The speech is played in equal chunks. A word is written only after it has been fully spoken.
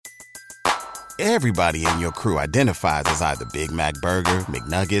Everybody in your crew identifies as either Big Mac Burger,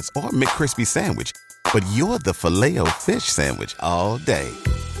 McNuggets, or McCrispy Sandwich. But you're the Filet-O-Fish Sandwich all day.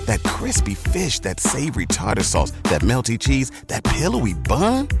 That crispy fish, that savory tartar sauce, that melty cheese, that pillowy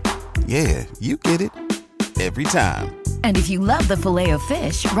bun. Yeah, you get it. Every time. And if you love the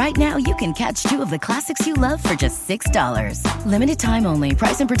Filet-O-Fish, right now you can catch two of the classics you love for just $6. Limited time only.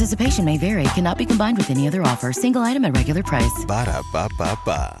 Price and participation may vary. Cannot be combined with any other offer. Single item at regular price.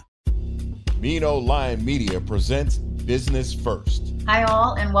 Ba-da-ba-ba-ba. Mino Lion Media presents Business First. Hi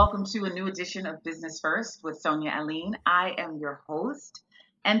all, and welcome to a new edition of Business First with Sonia Aline. I am your host,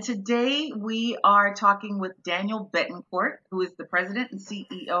 and today we are talking with Daniel Betancourt, who is the president and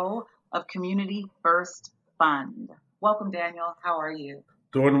CEO of Community First Fund. Welcome, Daniel. How are you?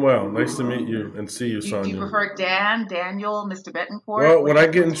 Doing well. Nice to meet you and see you, Sonia. Do you prefer Dan, Daniel, Mr. Betancourt? Well, when I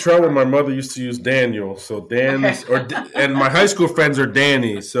get in trouble, my mother used to use Daniel, so Dan is, and my high school friends are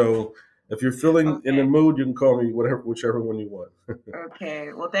Danny, so if you're feeling in the mood, you can call me whichever one you want. Okay.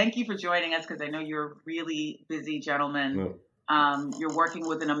 Well, thank you for joining us because I know you're a really busy gentleman. Yeah. You're working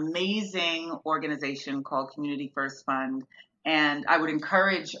with an amazing organization called Community First Fund. And I would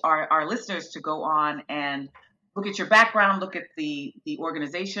encourage our listeners to go on and look at your background, look at the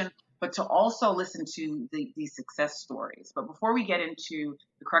organization, but to also listen to the success stories. But before we get into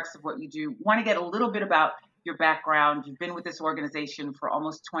the crux of what you do, want to get a little bit about your background. You've been with this organization for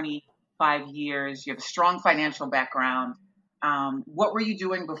almost 25 years. You have a strong financial background. What were you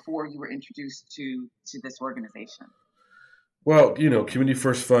doing before you were introduced to this organization? Well, Community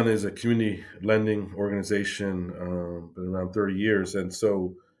First Fund is a community lending organization, been around 30 years. And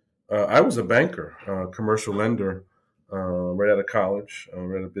so I was a banker, commercial lender, right out of college,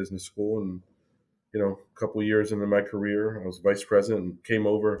 right out of business school. And, a couple of years into my career, I was vice president and came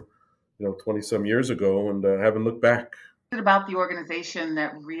over, 20 some years ago and haven't looked back. What about the organization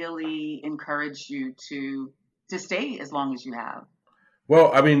that really encouraged you to stay as long as you have?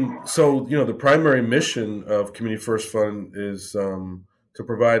 Well, the primary mission of Community First Fund is to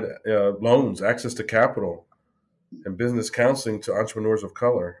provide loans, access to capital, and business counseling to entrepreneurs of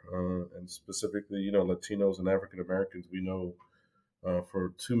color, and specifically, Latinos and African Americans. We know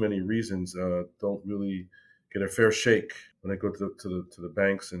for too many reasons don't really get a fair shake when they go to the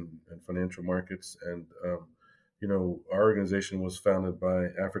banks and financial markets. And our organization was founded by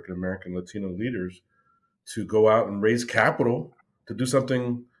African American Latino leaders to go out and raise capital to do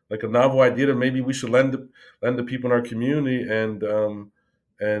something like a novel idea that maybe we should lend to people in our community, and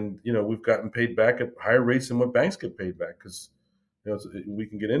we've gotten paid back at higher rates than what banks get paid back because we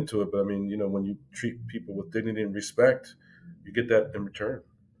can get into it, but when you treat people with dignity and respect, you get that in return.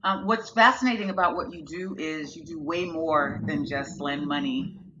 What's fascinating about what you do is you do way more than just lend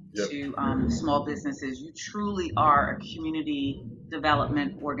money to small businesses. You truly are a community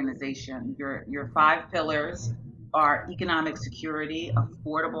development organization. Your 5 pillars are economic security,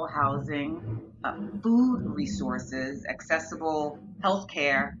 affordable housing, food resources, accessible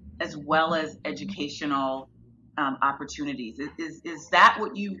healthcare, as well as educational opportunities. Is that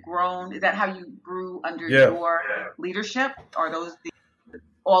what you've grown? Is that how you grew under your leadership? Are those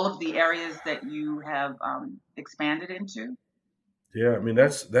all of the areas that you have expanded into? Yeah,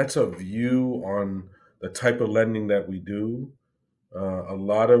 that's a view on the type of lending that we do. A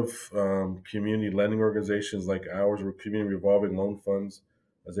lot of community lending organizations like ours were community revolving loan funds,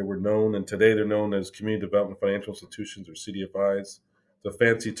 as they were known, and today they're known as community development financial institutions, or CDFIs. It's a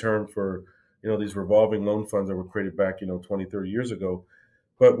fancy term for these revolving loan funds that were created back 20, 30 years ago.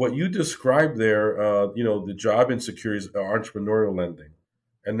 But what you described there, the job insecurities are entrepreneurial lending.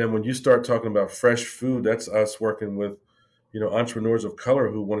 And then when you start talking about fresh food, that's us working with entrepreneurs of color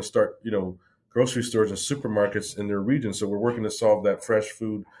who want to start grocery stores and supermarkets in their region. So we're working to solve that fresh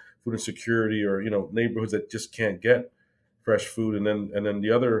food insecurity, or neighborhoods that just can't get fresh food. And then the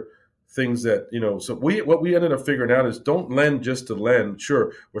other things that so what we ended up figuring out is don't lend just to lend.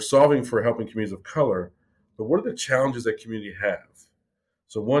 Sure, we're solving for helping communities of color, but what are the challenges that community have?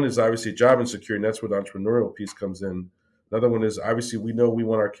 So one is obviously job insecurity, and that's where the entrepreneurial piece comes in. Another one is obviously we know we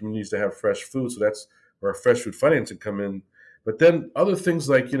want our communities to have fresh food, so that's where our fresh food financing come in. But then other things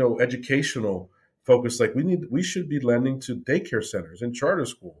like educational focus, like we should be lending to daycare centers and charter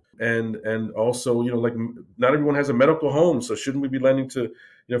school, and also like not everyone has a medical home, so shouldn't we be lending to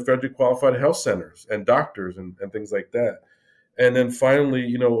federally qualified health centers and doctors and things like that? And then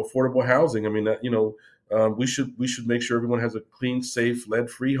finally, affordable housing. We should make sure everyone has a clean, safe,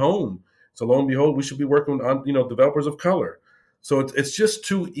 lead-free home. So lo and behold, we should be working on developers of color. So it's just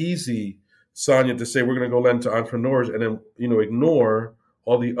too easy, Sonia, to say we're going to go lend to entrepreneurs and then ignore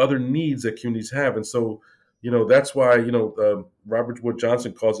all the other needs that communities have. And so that's why Robert Wood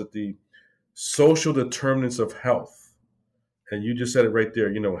Johnson calls it the social determinants of health. And you just said it right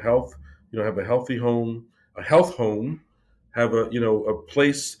there, health, have a healthy home, a health home, have a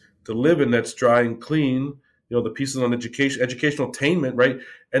place to live in that's dry and clean, the pieces on educational attainment, right?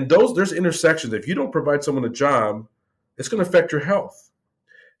 And there's intersections. If you don't provide someone a job, it's going to affect your health.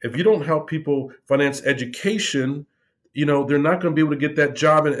 If you don't help people finance education, they're not going to be able to get that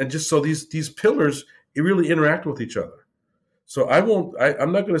job. And just so these pillars, it really interact with each other. So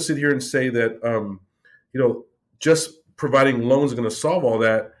I'm not going to sit here and say that, just providing loans is going to solve all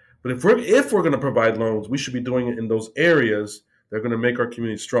that. But if we're going to provide loans, we should be doing it in those areas that are going to make our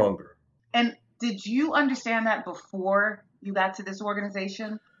community stronger. And did you understand that before you got to this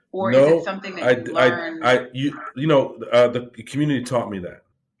organization? Or No, is it something that you learned? The community taught me that.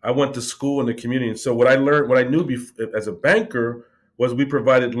 I went to school in the community. And so what I knew as a banker was we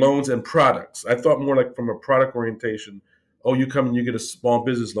provided loans and products. I thought more like from a product orientation. Oh, you come and you get a small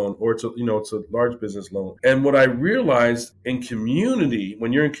business loan, or it's a large business loan. And what I realized in community,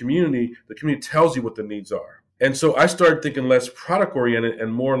 when you're in community, the community tells you what the needs are. And so I started thinking less product oriented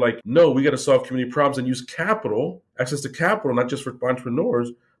and more like, no, we got to solve community problems and use capital, access to capital, not just for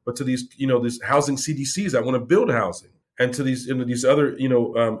entrepreneurs, but to these, these housing CDCs that want to build housing, and to these other,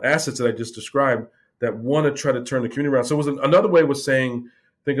 assets that I just described that want to try to turn the community around. So another way was saying,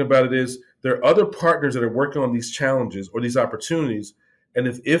 thinking about it is, there are other partners that are working on these challenges or these opportunities. And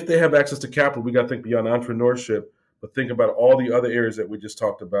if they have access to capital, we got to think beyond entrepreneurship, but think about all the other areas that we just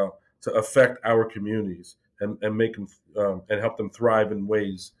talked about to affect our communities and make them and help them thrive in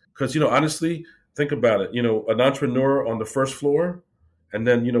ways. Because, honestly, think about it, an entrepreneur on the first floor, and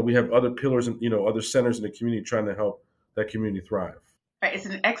then, we have other pillars and, other centers in the community trying to help that community thrive. Right. It's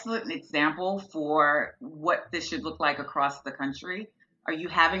an excellent example for what this should look like across the country. Are you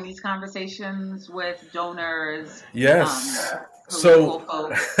having these conversations with donors? Yes. Folks?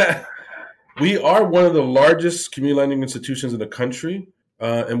 We are one of the largest community lending institutions in the country,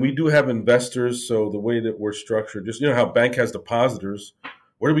 and we do have investors. So the way that we're structured, just how bank has depositors,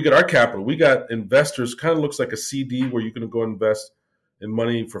 where do we get our capital? We got investors, kind of looks like a CD where you can go invest in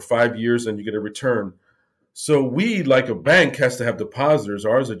money for 5 years and you get a return. So we, like a bank, has to have depositors.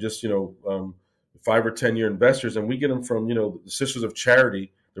 Ours are just 5 or 10 year investors, and we get them from the Sisters of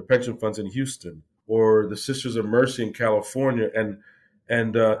Charity, their pension funds in Houston, or the Sisters of Mercy in California,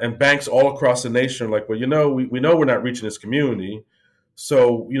 and banks all across the nation are like, well, we know we're not reaching this community,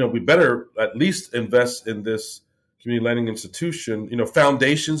 so we better at least invest in this community lending institution.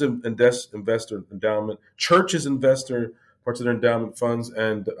 Foundations invest their endowment, churches invest their parts of their endowment funds,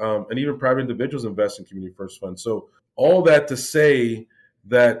 and even private individuals invest in community first funds. So all that to say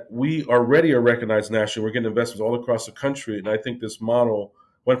that we already are recognized nationally. We're getting investments all across the country. And I think this model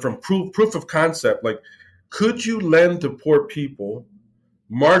went from proof of concept, like, could you lend to poor people,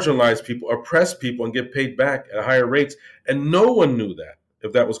 marginalized people, oppressed people, and get paid back at higher rates? And no one knew that,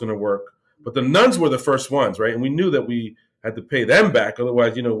 if that was going to work. But the nuns were the first ones, right? And we knew that we had to pay them back.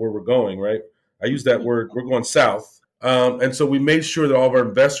 Otherwise, where we're going, right? I use that word, we're going south. And so we made sure that all of our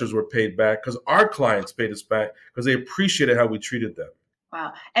investors were paid back because our clients paid us back because they appreciated how we treated them.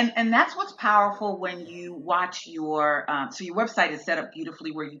 Wow. And that's what's powerful when you watch your website is set up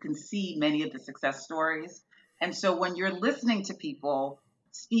beautifully where you can see many of the success stories. And so when you're listening to people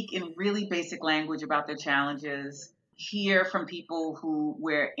speak in really basic language about their challenges, hear from people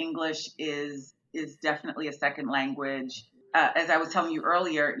where English is definitely a second language. As I was telling you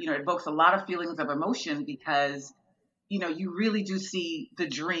earlier, it evokes a lot of feelings of emotion because, you really do see the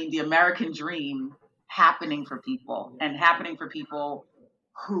dream, the American dream happening for people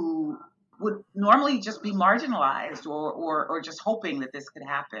who would normally just be marginalized or just hoping that this could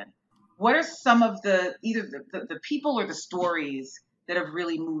happen. What are some of either the people or the stories that have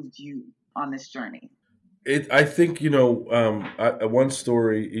really moved you on this journey? I think, one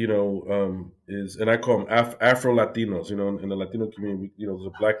story, is, and I call them Afro-Latinos, in the Latino community,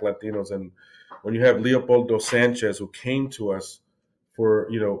 the Black Latinos. And when you have Leopoldo Sanchez, who came to us for,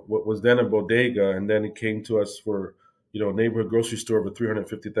 what was then a bodega, and then he came to us for, a neighborhood grocery store with a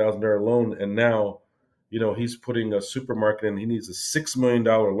 $350,000 loan. And now, he's putting a supermarket in, he needs a $6 million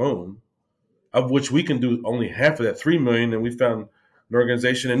loan, of which we can do only half of that, $3 million. And we found an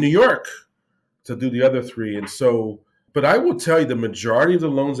organization in New York to do the other 3. And so, but I will tell you, the majority of the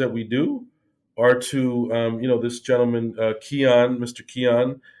loans that we do are to, this gentleman, Mr.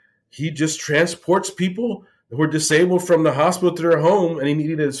 Keon, he just transports people who are disabled from the hospital to their home, and he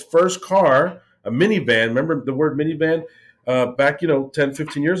needed his first car, a minivan. Remember the word minivan back, 10,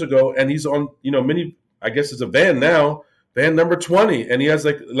 15 years ago. And he's on, I guess it's a van now, van number 20. And he has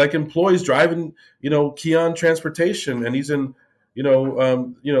like employees driving, Keon transportation. And he's in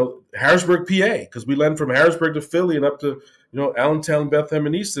Harrisburg, PA, because we lend from Harrisburg to Philly and up to, Allentown, Bethlehem,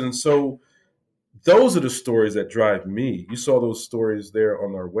 and Easton. And so those are the stories that drive me. You saw those stories there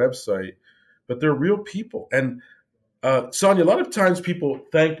on our website, but they're real people. And Sonia, a lot of times people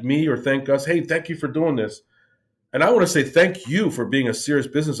thank me or thank us. Hey, thank you for doing this. And I want to say thank you for being a serious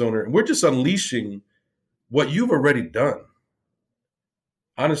business owner. And we're just unleashing what you've already done,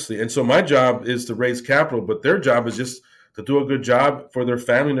 honestly. And so my job is to raise capital, but their job is just to do a good job for their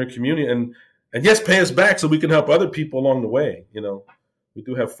family and their community. And yes, pay us back so we can help other people along the way. We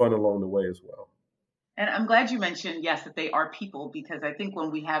do have fun along the way as well. And I'm glad you mentioned, yes, that they are people, because I think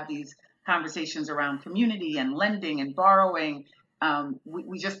when we have these conversations around community and lending and borrowing,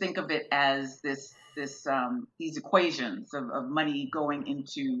 we just think of it as these equations of money going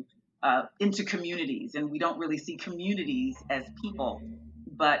into communities, and we don't really see communities as people.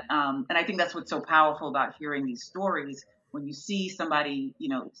 But and I think that's what's so powerful about hearing these stories. When you see somebody,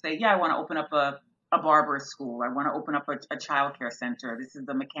 say, yeah, I want to open up a barber school, I want to open up a childcare center. This is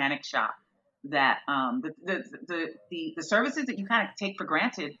the mechanic shop. That the services that you kind of take for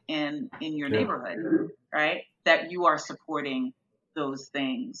granted in your neighborhood, right? That you are supporting those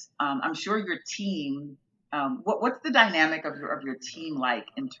things. I'm sure your team. What's the dynamic of your team like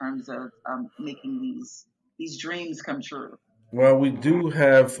in terms of making these dreams come true? Well, we do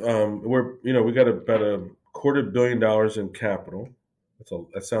have we got about $250 million in capital.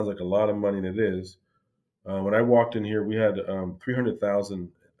 That sounds like a lot of money, and it is. When I walked in here, we had $300,000 in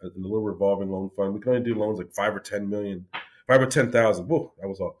a little revolving loan fund. We can only do loans like $5 or $10 million, $5 or $10,000. Whoa, that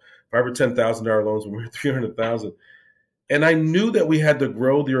was all. $5 or $10,000 loans when we were $300,000. And I knew that we had to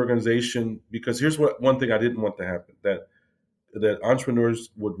grow the organization, because here's one thing I didn't want to happen: that entrepreneurs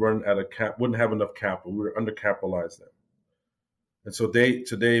would run out of wouldn't have enough capital. We were undercapitalized them. And so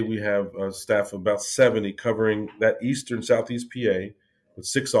today we have a staff of about 70 covering that eastern southeast PA with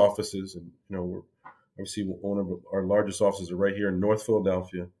 6 offices. And we're obviously one of our largest offices are right here in North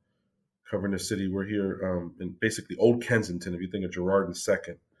Philadelphia, covering the city. We're here in basically Old Kensington, if you think of Girard and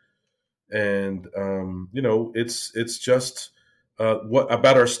Second. And it's just what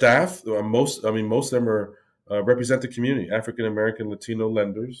about our staff? Most of them are represent the community, African American, Latino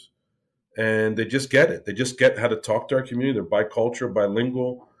lenders, and they just get it. They just get how to talk to our community. They're bicultural,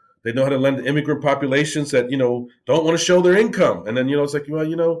 bilingual. They know how to lend to immigrant populations that don't want to show their income. And then it's like,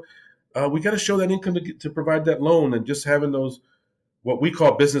 we got to show that income to provide that loan. And just having those, what we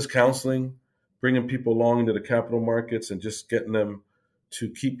call business counseling, bringing people along into the capital markets and just getting them to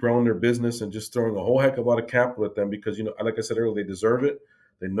keep growing their business, and just throwing a whole heck of a lot of capital at them, because, like I said earlier, they deserve it.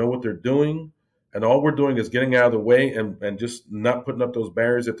 They know what they're doing. And all we're doing is getting out of the way and just not putting up those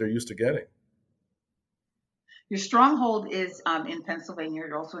barriers that they're used to getting. Your stronghold is in Pennsylvania.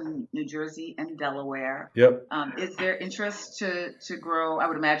 You're also in New Jersey and Delaware. Yep. Is there interest to grow? I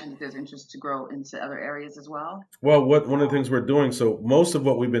would imagine that there's interest to grow into other areas as well. Well, one of the things we're doing, so most of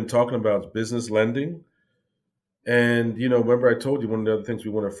what we've been talking about is business lending. And, remember I told you one of the other things we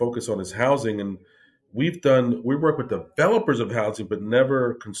want to focus on is housing. And we work with developers of housing, but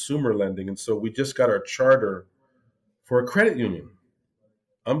never consumer lending. And so we just got our charter for a credit union.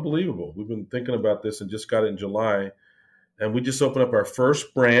 Unbelievable. We've been thinking about this and just got it in July. And we just opened up our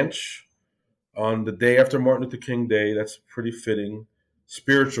first branch on the day after Martin Luther King Day. That's pretty fitting,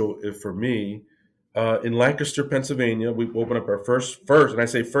 spiritual for me. In Lancaster, Pennsylvania, we opened up our first, and I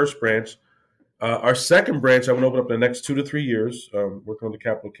say first branch. Our second branch, I want to open up in the next 2 to 3 years, working on the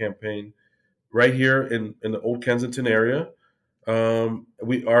capital campaign right here in the Old Kensington area.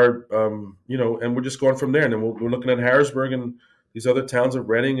 We are, and we're just going from there. And then we're looking at Harrisburg and these other towns of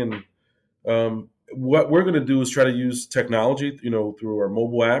Reading. And what we're going to do is try to use technology, through our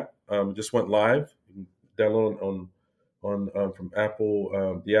mobile app. It just went live. You can download on from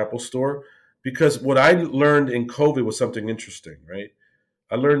Apple, the Apple Store. Because what I learned in COVID was something interesting, right?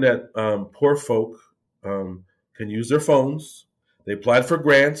 I learned that poor folk can use their phones. They applied for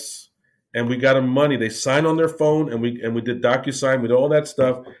grants, and we got them money. They signed on their phone, and we did DocuSign, we did all that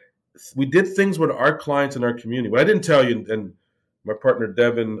stuff. We did things with our clients in our community. What I didn't tell you, and my partner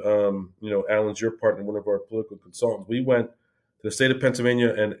Devin, Alan's your partner, one of our political consultants. We went to the state of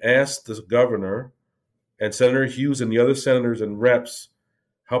Pennsylvania and asked the governor and Senator Hughes and the other senators and reps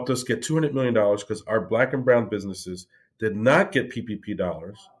helped us get $200 million because our black and brown businesses did not get PPP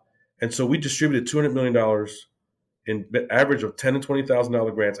dollars. And so we distributed $200 million in average of $10,000 and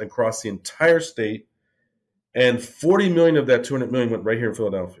 $20,000 grants across the entire state. And $40 million of that $200 million went right here in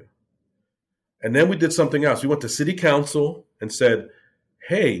Philadelphia. And then we did something else. We went to city council and said,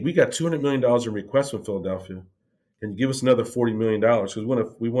 hey, we got $200 million in requests from Philadelphia. Can you give us another $40 million? Because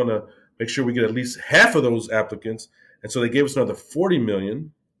we want to make sure we get at least half of those applicants. And so they gave us another $40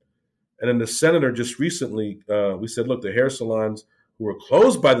 million. And then the senator just recently, we said, look, the hair salons who were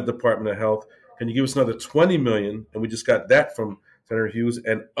closed by the Department of Health, can you give us another $20 million? And we just got that from Senator Hughes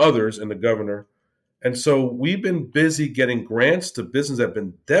and others and the governor. And so we've been busy getting grants to businesses that have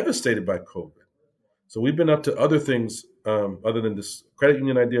been devastated by COVID. So we've been up to other things other than this credit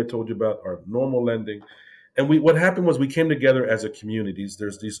union idea I told you about, our normal lending. And what happened was we came together as a community.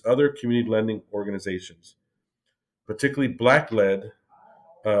 There's these other community lending organizations, particularly Black-led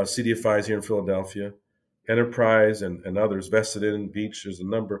CDFIs here in Philadelphia, Enterprise and others, Vested in Beach, there's a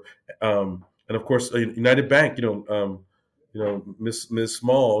number. And of course, United Bank, Miss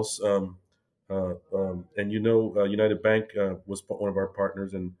Smalls, and United Bank was one of our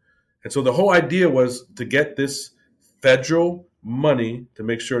partners. And so the whole idea was to get this federal money to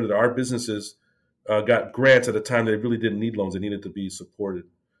make sure that our businesses got grants at a time they really didn't need loans. They needed to be supported.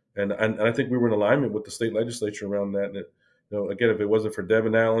 And I think we were in alignment with the state legislature around that. And again, if it wasn't for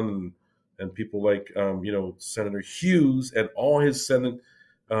Devin Allen and people like, Senator Hughes and all his Senate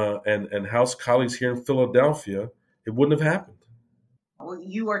and House colleagues here in Philadelphia, it wouldn't have happened. Well,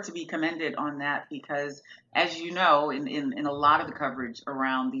 you are to be commended on that because, as you know, in a lot of the coverage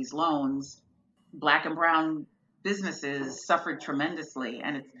around these loans, Black and brown businesses suffered tremendously.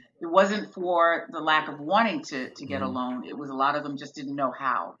 And it wasn't for the lack of wanting to get a loan. It was a lot of them just didn't know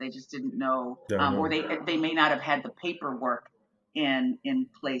how. They just didn't know, or they may not have had the paperwork in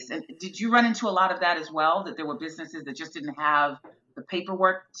place. And did you run into a lot of that as well, that there were businesses that just didn't have the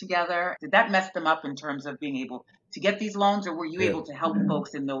paperwork together? Did that mess them up in terms of being able to get these loans, or were you able to help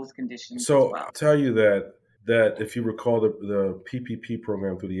folks in those conditions so as well? I'll tell you that if you recall the PPP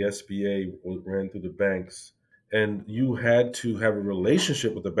program through the SBA ran through the banks, and you had to have a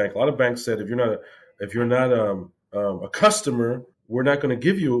relationship with the bank. A lot of banks said if you're not a customer, we're not going to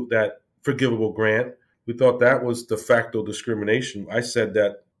give you that forgivable grant. We thought that was de facto discrimination. I said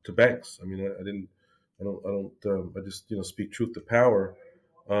that to banks. I mean, I just speak truth to power.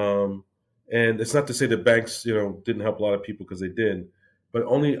 And it's not to say that banks didn't help a lot of people, because they did, but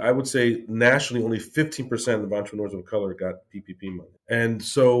I would say nationally only 15% of entrepreneurs of color got PPP money. And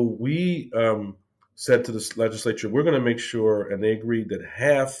so we said to the legislature, we're going to make sure, and they agreed that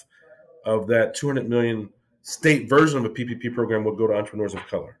half of that $200 million state version of a PPP program will go to entrepreneurs of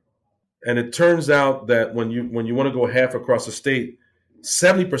color. And it turns out that when you want to go half across the state,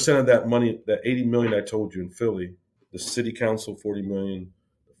 70% of that money, that $80 million I told you in Philly, the city council, $40 million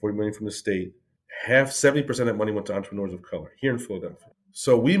from the state, 70% of that money went to entrepreneurs of color here in Philadelphia.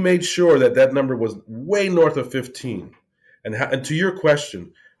 So we made sure that number was way north of 15. And to your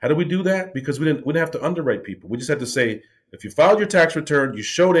question, how do we do that? Because we didn't have to underwrite people. We just had to say, if you filed your tax return, you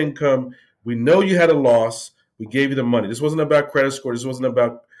showed income, we know you had a loss, we gave you the money. This wasn't about credit score. This wasn't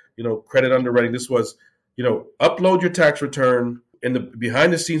about credit underwriting. This was, upload your tax return.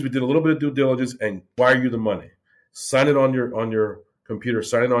 Behind the scenes, we did a little bit of due diligence and wire you the money. Sign it on your computer,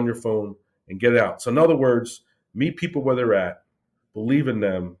 sign it on your phone, and get it out. So in other words, meet people where they're at, believe in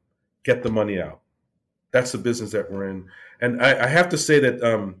them, get the money out. That's the business that we're in. And I have to say that,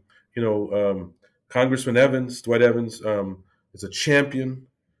 Congressman Dwight Evans, is a champion.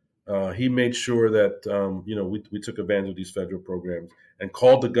 He made sure that, we took advantage of these federal programs and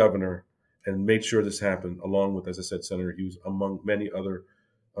called the governor and made sure this happened, along with, as I said, Senator Hughes, among many other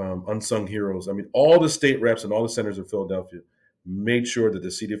unsung heroes. I mean, all the state reps and all the senators of Philadelphia made sure that the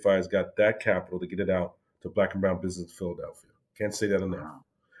CDFIs got that capital to get it out to Black and brown business in Philadelphia. Can't say that enough. Wow.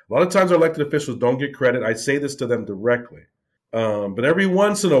 A lot of times our elected officials don't get credit. I say this to them directly. But every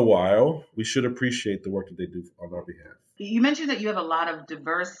once in a while, we should appreciate the work that they do on our behalf. You mentioned that you have a lot of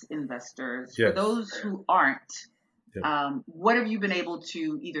diverse investors. Yes. For those who aren't, what have you been able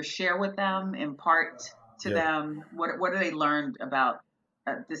to either share with them, impart to them? What have they learned about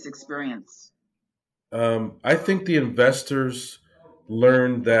this experience? I think the investors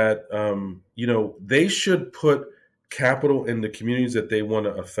learned that, they should put capital in the communities that they want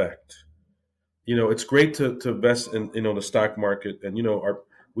to affect. It's great to invest in, the stock market, and,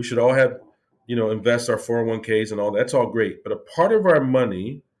 we should all have, invest our 401ks and all that. That's all great. But a part of our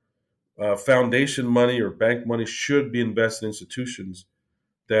money, foundation money or bank money, should be invested in institutions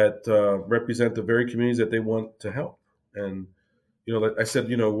that represent the very communities that they want to help. And, like I said,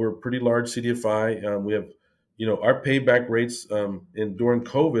 we're a pretty large CDFI. We have, our payback rates during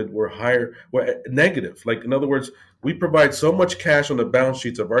COVID were negative. Like, in other words, we provide so much cash on the balance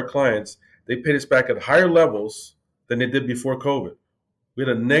sheets of our clients, they paid us back at higher levels than they did before COVID. We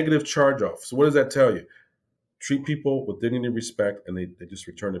had a negative charge-off. So what does that tell you? Treat people with dignity and respect, and they just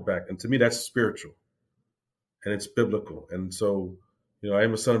return it back. And to me, that's spiritual, and it's biblical. And so, I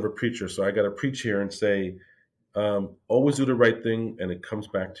am a son of a preacher, so I got to preach here and say, always do the right thing, and it comes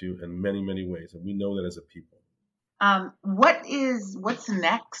back to you in many, many ways. And we know that as a people. What's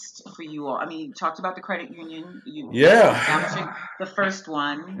next for you all? I mean, you talked about the credit union. Yeah. The first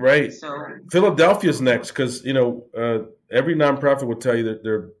one. Right. So Philadelphia's next because, every nonprofit will tell you that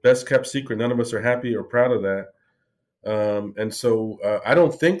their best kept secret. None of us are happy or proud of that. And so I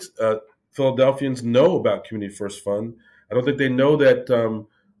don't think Philadelphians know about Community First Fund. I don't think they know that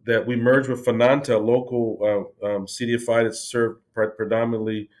we merged with Finanta, a local CDFI that served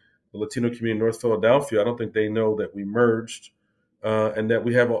predominantly the Latino community in North Philadelphia. I don't think they know that we merged and that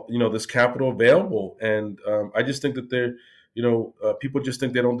we have this capital available. And I just think that they're people just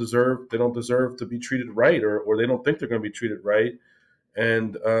think they don't deserve to be treated right, or they don't think they're going to be treated right.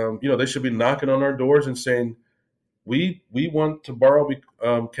 And they should be knocking on our doors and saying, we want to borrow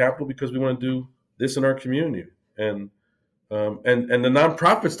capital because we want to do this in our community. And the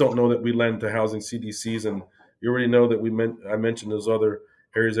nonprofits don't know that we lend to housing CDCs, and you already know that I mentioned those other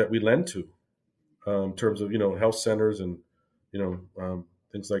areas that we lend to, in terms of health centers and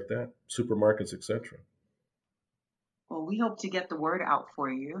things like that, supermarkets, etc. Well, we hope to get the word out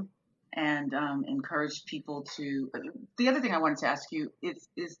for you and encourage people to. The other thing I wanted to ask you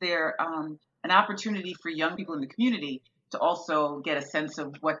is there an opportunity for young people in the community to also get a sense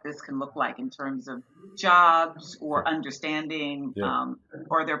of what this can look like in terms of jobs or understanding, or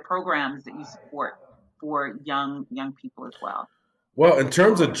are there programs that you support for young people as well? Well, in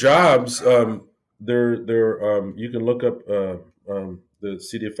terms of jobs, you can look up the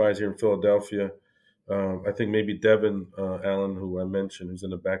CDFIs here in Philadelphia. I think maybe Devin Allen, who I mentioned, who's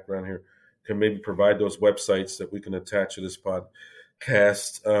in the background here, can maybe provide those websites that we can attach to this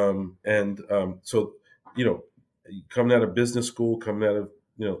podcast. So, coming out of business school, coming out of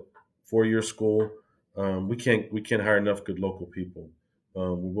 4-year school, we can't hire enough good local people.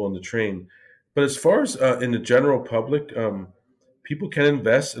 We're willing to train, but as far as in the general public, people can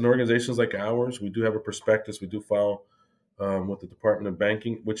invest in organizations like ours. We do have a prospectus. We do file with the Department of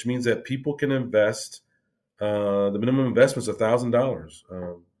Banking, which means that people can invest. The minimum investment is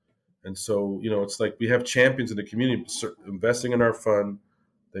 $1,000. And so, it's like we have champions in the community investing in our fund.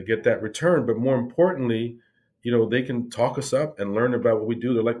 They get that return. But more importantly, they can talk us up and learn about what we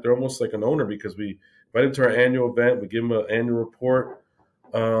do. They're almost like an owner because we invite them to our annual event. We give them an annual report.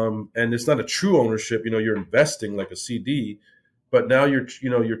 And it's not a true ownership. You're investing like a CD, but now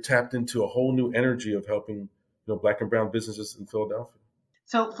you're tapped into a whole new energy of helping Black and brown businesses in Philadelphia.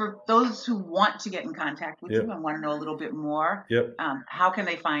 So for those who want to get in contact with you and want to know a little bit more, how can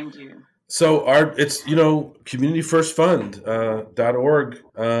they find you? So it's communityfirstfund.org,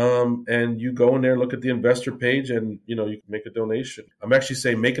 and you go in there and look at the investor page, and you can make a donation. I'm actually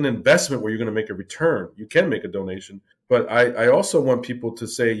saying make an investment where you're going to make a return. You can make a donation, but I also want people to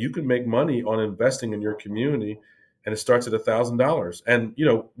say you can make money on investing in your community, and it starts at $1,000. And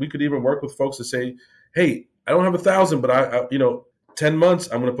we could even work with folks to say, hey, I don't have $1,000, but I 10 months,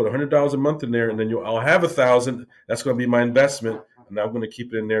 I'm going to put $100 a month in there, and then I'll have $1,000. That's going to be my investment, and I'm going to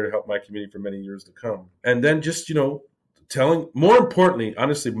keep it in there to help my community for many years to come. And then just telling. More importantly,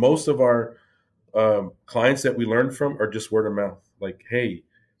 honestly, most of our clients that we learn from are just word of mouth. Like, hey,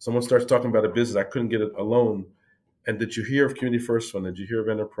 someone starts talking about a business, I couldn't get a loan, and did you hear of Community First Fund? Did you hear of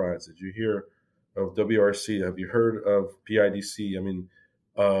Enterprise? Did you hear of WRC? Have you heard of PIDC? I mean,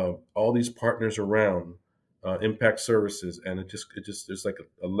 all these partners around. Impact Services, and it just there's like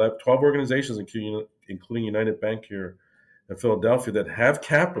 12 organizations, including United Bank here in Philadelphia, that have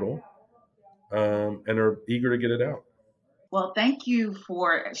capital and are eager to get it out. Well, thank you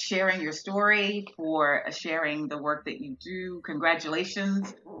for sharing your story, for sharing the work that you do.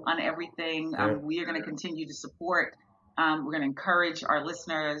 Congratulations on everything. We are going to continue to support. We're going to encourage our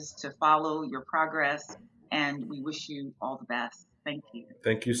listeners to follow your progress, and we wish you all the best. Thank you.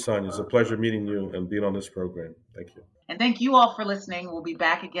 Thank you, Sonia. It's a pleasure meeting you and being on this program. Thank you. And thank you all for listening. We'll be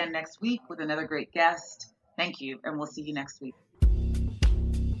back again next week with another great guest. Thank you, and we'll see you next week.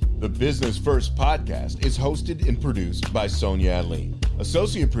 The Business First Podcast is hosted and produced by Sonia Aline.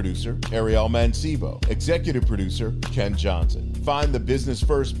 Associate producer, Ariel Mancebo. Executive producer, Ken Johnson. Find the Business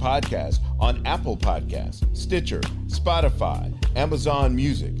First Podcast on Apple Podcasts, Stitcher, Spotify, Amazon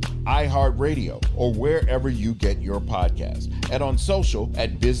Music, iHeartRadio, or wherever you get your podcasts. And on social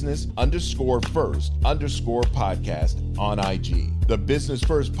at business_first_podcast on IG. The Business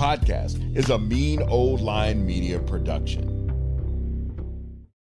First Podcast is a Mean Old Line Media production.